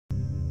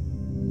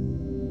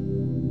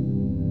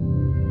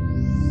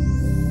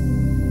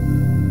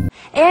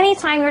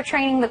Anytime you're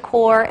training the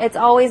core, it's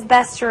always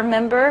best to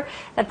remember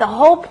that the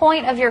whole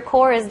point of your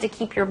core is to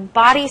keep your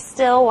body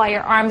still while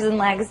your arms and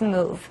legs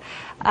move.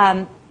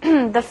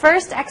 The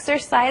first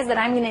exercise that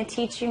I'm going to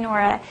teach you,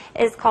 Nora,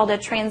 is called a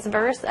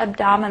transverse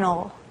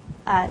abdominal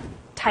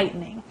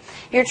tightening.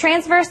 Your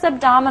transverse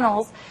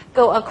abdominals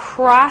go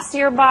across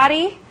your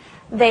body.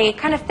 They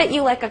kind of fit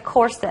you like a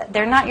corset.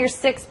 They're not your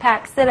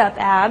six-pack sit-up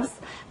abs,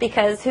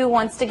 because who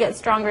wants to get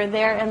stronger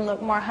there and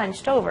look more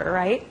hunched over,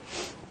 right?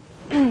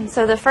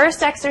 So the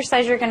first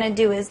exercise you're going to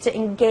do is to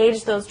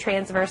engage those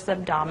transverse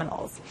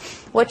abdominals.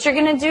 What you're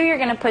going to do, you're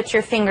going to put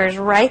your fingers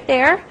right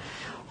there,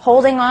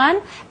 holding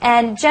on,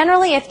 and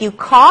generally if you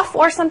cough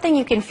or something,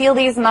 you can feel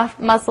these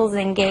muscles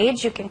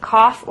engage. You can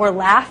cough or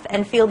laugh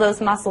and feel those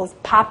muscles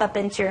pop up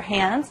into your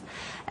hands.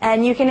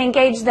 And you can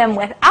engage them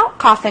without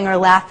coughing or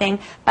laughing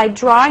by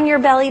drawing your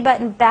belly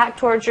button back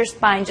towards your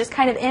spine, just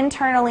kind of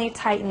internally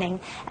tightening.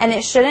 And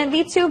it shouldn't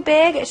be too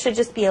big. It should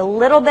just be a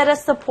little bit of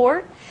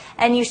support.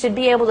 And you should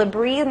be able to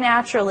breathe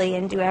naturally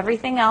and do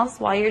everything else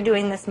while you're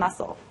doing this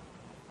muscle,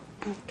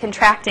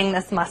 contracting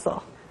this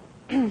muscle.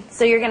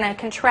 So you're going to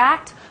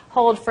contract,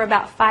 hold for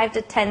about 5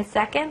 to 10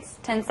 seconds.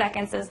 10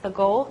 seconds is the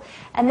goal.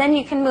 And then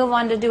you can move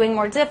on to doing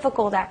more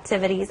difficult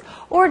activities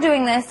or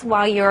doing this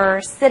while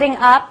you're sitting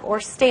up or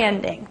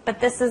standing.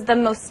 But this is the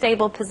most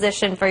stable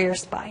position for your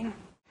spine.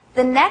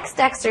 The next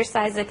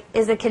exercise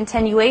is a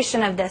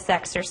continuation of this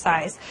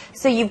exercise.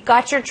 So you've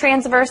got your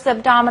transverse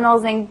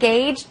abdominals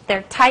engaged,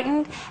 they're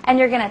tightened, and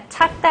you're going to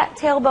tuck that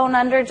tailbone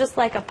under just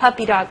like a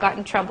puppy dog got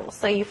in trouble.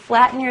 So you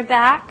flatten your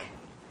back.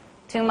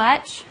 Too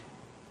much?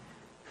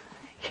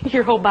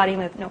 Your whole body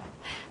moved. No.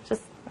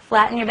 Just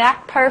flatten your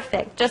back.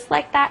 Perfect. Just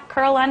like that.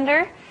 Curl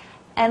under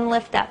and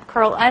lift up.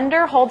 Curl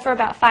under. Hold for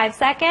about 5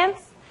 seconds.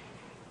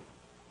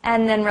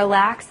 And then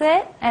relax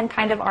it and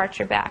kind of arch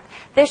your back.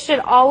 This should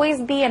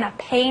always be in a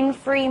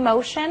pain-free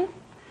motion.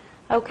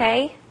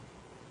 Okay?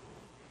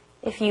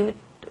 If you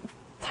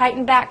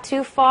tighten back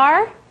too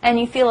far and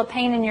you feel a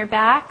pain in your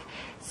back,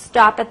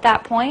 stop at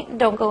that point.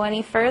 Don't go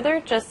any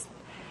further.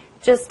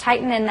 Just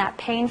tighten in that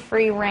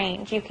pain-free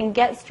range. You can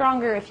get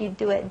stronger if you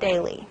do it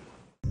daily.